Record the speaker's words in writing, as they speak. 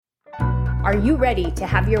Are you ready to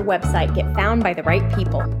have your website get found by the right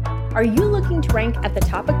people? Are you looking to rank at the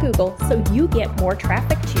top of Google so you get more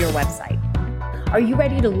traffic to your website? Are you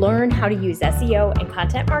ready to learn how to use SEO and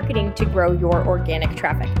content marketing to grow your organic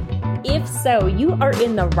traffic? If so, you are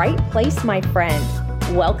in the right place, my friend.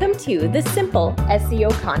 Welcome to the Simple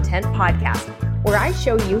SEO Content Podcast, where I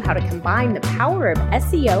show you how to combine the power of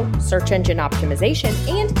SEO, search engine optimization,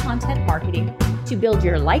 and content marketing to build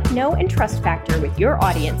your like, know, and trust factor with your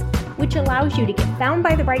audience, which allows you to get found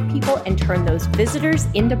by the right people and turn those visitors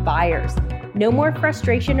into buyers. No more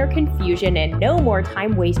frustration or confusion, and no more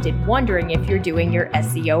time wasted wondering if you're doing your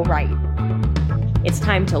SEO right. It's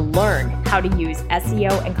time to learn how to use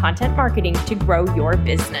SEO and content marketing to grow your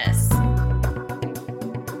business.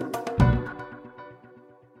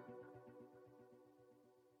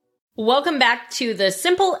 Welcome back to the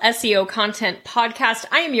Simple SEO Content Podcast.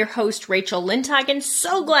 I am your host, Rachel Lintag, and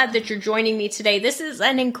so glad that you're joining me today. This is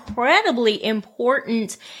an incredibly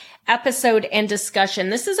important episode and discussion.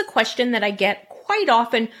 This is a question that I get quite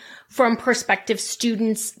often from prospective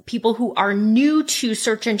students, people who are new to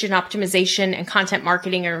search engine optimization and content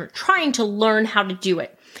marketing and are trying to learn how to do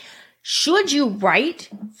it. Should you write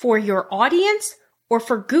for your audience or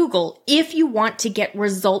for Google if you want to get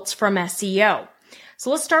results from SEO? So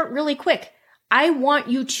let's start really quick. I want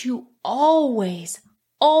you to always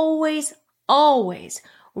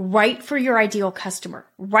write for your ideal customer,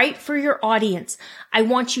 write for your audience. I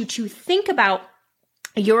want you to think about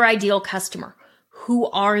your ideal customer. Who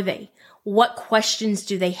are they? What questions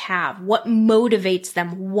do they have? What motivates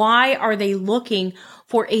them? Why are they looking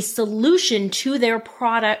for a solution to their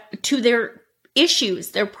product, to their issues,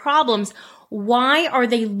 their problems? Why are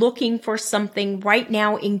they looking for something right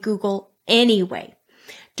now in Google anyway?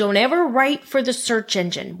 Don't ever write for the search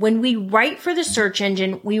engine. When we write for the search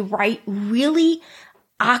engine, we write really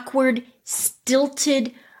awkward,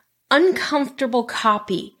 stilted, uncomfortable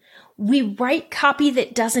copy. We write copy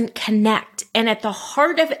that doesn't connect. And at the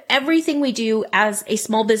heart of everything we do as a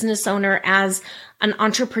small business owner, as an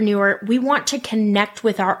entrepreneur, we want to connect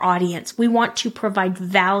with our audience. We want to provide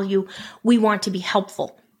value. We want to be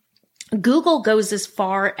helpful. Google goes as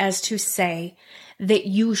far as to say that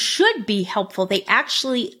you should be helpful. They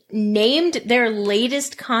actually named their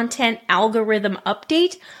latest content algorithm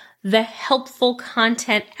update the helpful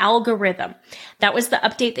content algorithm. That was the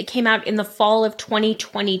update that came out in the fall of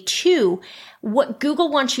 2022. What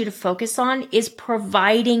Google wants you to focus on is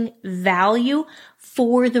providing value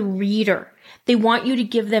for the reader. They want you to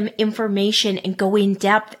give them information and go in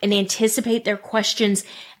depth and anticipate their questions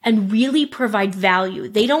and really provide value.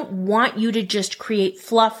 They don't want you to just create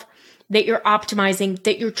fluff that you're optimizing,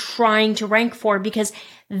 that you're trying to rank for, because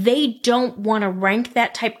they don't want to rank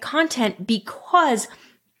that type content, because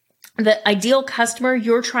the ideal customer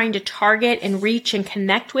you're trying to target and reach and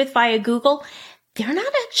connect with via Google, they're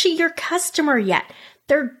not actually your customer yet.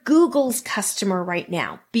 They're Google's customer right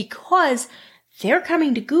now, because they're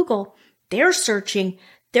coming to Google, they're searching,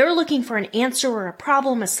 they're looking for an answer or a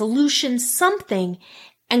problem, a solution, something,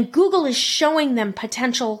 and Google is showing them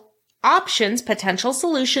potential options, potential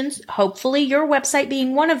solutions, hopefully your website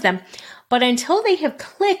being one of them. But until they have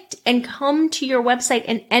clicked and come to your website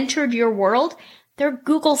and entered your world, they're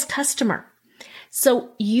Google's customer.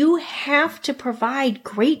 So you have to provide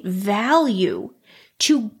great value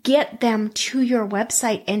to get them to your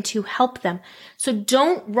website and to help them. So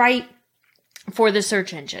don't write for the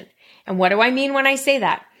search engine. And what do I mean when I say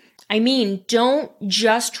that? I mean, don't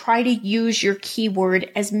just try to use your keyword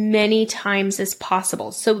as many times as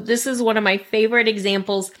possible. So this is one of my favorite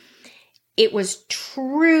examples. It was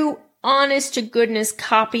true, honest to goodness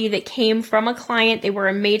copy that came from a client. They were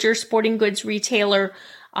a major sporting goods retailer,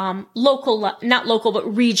 not local,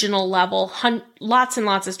 but regional level, lots and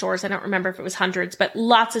lots of stores. I don't remember if it was hundreds, but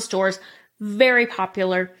lots of stores, very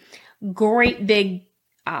popular, great big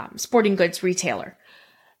sporting goods retailer.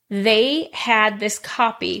 They had this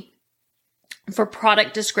copy for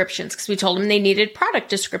product descriptions because we told them they needed product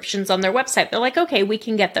descriptions on their website. They're like, okay, we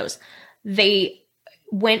can get those. They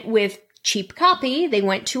went with cheap copy. They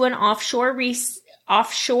went to an offshore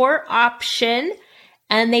option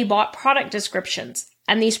and they bought product descriptions.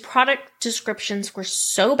 And these product descriptions were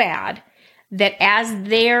so bad that as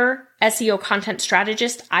their SEO content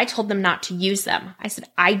strategist, I told them not to use them. I said,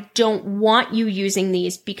 I don't want you using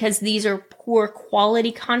these because these are poor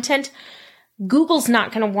quality content. Google's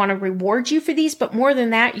not going to want to reward you for these, but more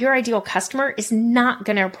than that, your ideal customer is not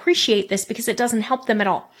going to appreciate this because it doesn't help them at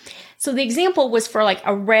all. So the example was for like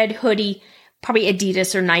a red hoodie, probably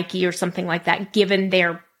Adidas or Nike or something like that, given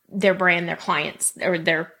their brand, their clients, or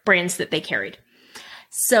their brands that they carried.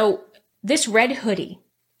 So this red hoodie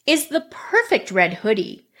is the perfect red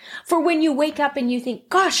hoodie For when you wake up and you think,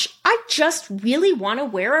 gosh, I just really want to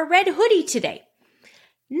wear a red hoodie today.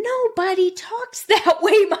 Nobody talks that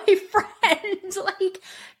way, my friends. Like,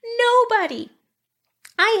 nobody.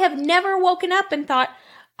 I have never woken up and thought,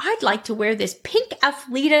 I'd like to wear this pink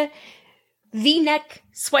Athleta V-neck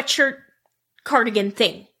sweatshirt cardigan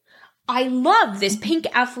thing. I love this pink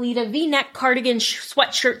Athleta V-neck cardigan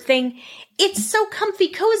sweatshirt thing. It's so comfy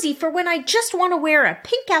cozy for when I just want to wear a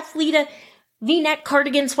pink Athleta V-neck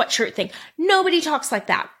cardigan sweatshirt thing. Nobody talks like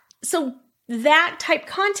that. So that type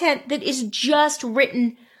content that is just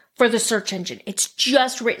written for the search engine, it's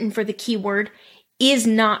just written for the keyword, is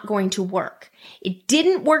not going to work. It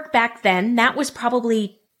didn't work back then. That was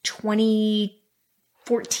probably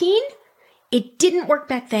 2014. It didn't work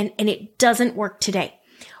back then, and it doesn't work today.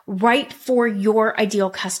 Write for your ideal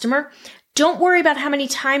customer. Don't worry about how many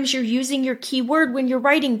times you're using your keyword when you're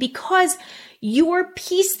writing, because your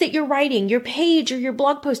piece that you're writing, your page or your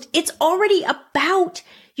blog post, it's already about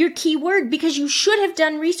your keyword, because you should have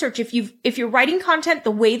done research. If you're writing content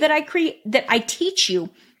the way that I teach you,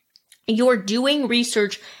 you're doing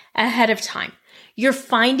research ahead of time. You're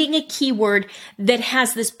finding a keyword that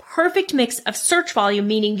has this perfect mix of search volume,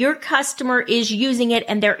 meaning your customer is using it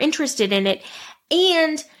and they're interested in it,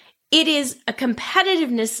 and it is a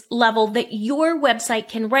competitiveness level that your website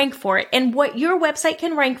can rank for it. And what your website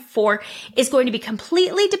can rank for is going to be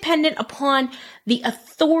completely dependent upon the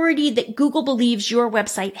authority that Google believes your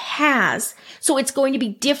website has. So it's going to be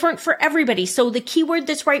different for everybody. So the keyword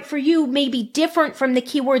that's right for you may be different from the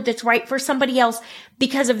keyword that's right for somebody else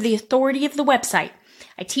because of the authority of the website.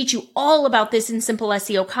 I teach you all about this in Simple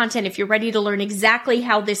SEO content. If you're ready to learn exactly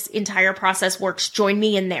how this entire process works, join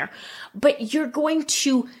me in there. But you're going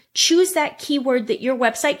to choose that keyword that your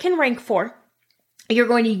website can rank for. You're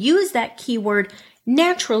going to use that keyword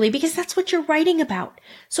naturally because that's what you're writing about.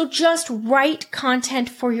 So just write content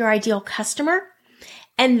for your ideal customer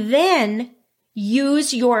and then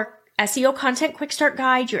use your SEO content quick start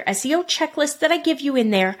guide, your SEO checklist that I give you in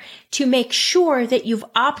there to make sure that you've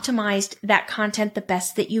optimized that content the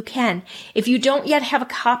best that you can. If you don't yet have a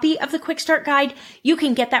copy of the quick start guide, you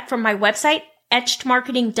can get that from my website,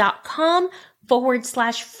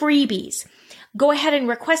 etchedmarketing.com/freebies. Go ahead and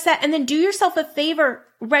request that, and then do yourself a favor,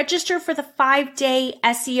 register for the 5-day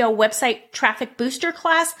SEO website traffic booster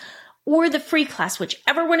class or the free class,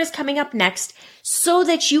 whichever one is coming up next, so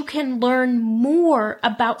that you can learn more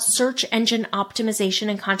about search engine optimization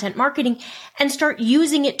and content marketing and start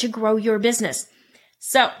using it to grow your business.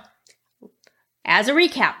 So, as a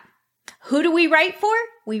recap, who do we write for?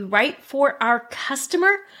 We write for our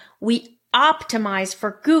customer. We optimize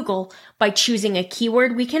for Google by choosing a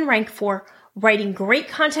keyword we can rank for, writing great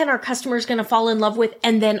content our customer is going to fall in love with,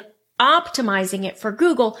 and then optimizing it for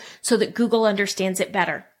Google so that Google understands it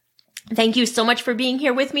better. Thank you so much for being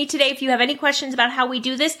here with me today. If you have any questions about how we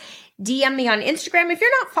do this, DM me on Instagram. If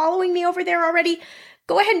you're not following me over there already,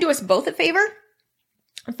 go ahead and do us both a favor.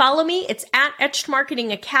 Follow me. It's at Etched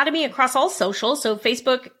Marketing Academy across all socials, so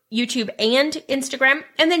Facebook, YouTube, and Instagram.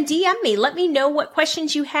 And then DM me. Let me know what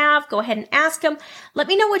questions you have. Go ahead and ask them. Let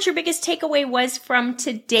me know what your biggest takeaway was from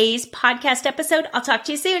today's podcast episode. I'll talk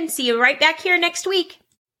to you soon. See you right back here next week.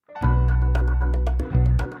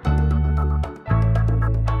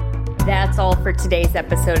 That's all for today's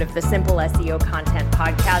episode of the Simple SEO Content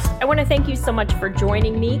Podcast. I want to thank you so much for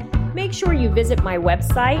joining me. Make sure you visit my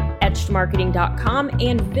website, etchedmarketing.com,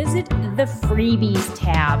 and visit the freebies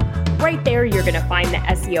tab. Right there, you're going to find the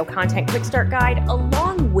SEO Content Quick Start Guide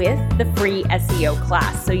along with the free SEO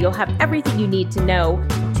class. So you'll have everything you need to know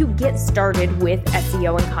to get started with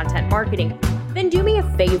SEO and content marketing. Then do me a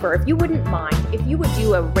favor, if you wouldn't mind, if you would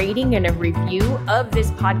do a rating and a review of this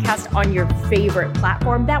podcast on your favorite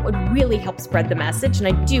platform. That would really help spread the message, and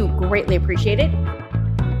I do greatly appreciate it.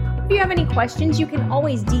 If you have any questions, you can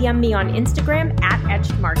always DM me on Instagram at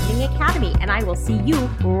Etched Marketing Academy, and I will see you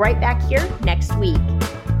right back here next week.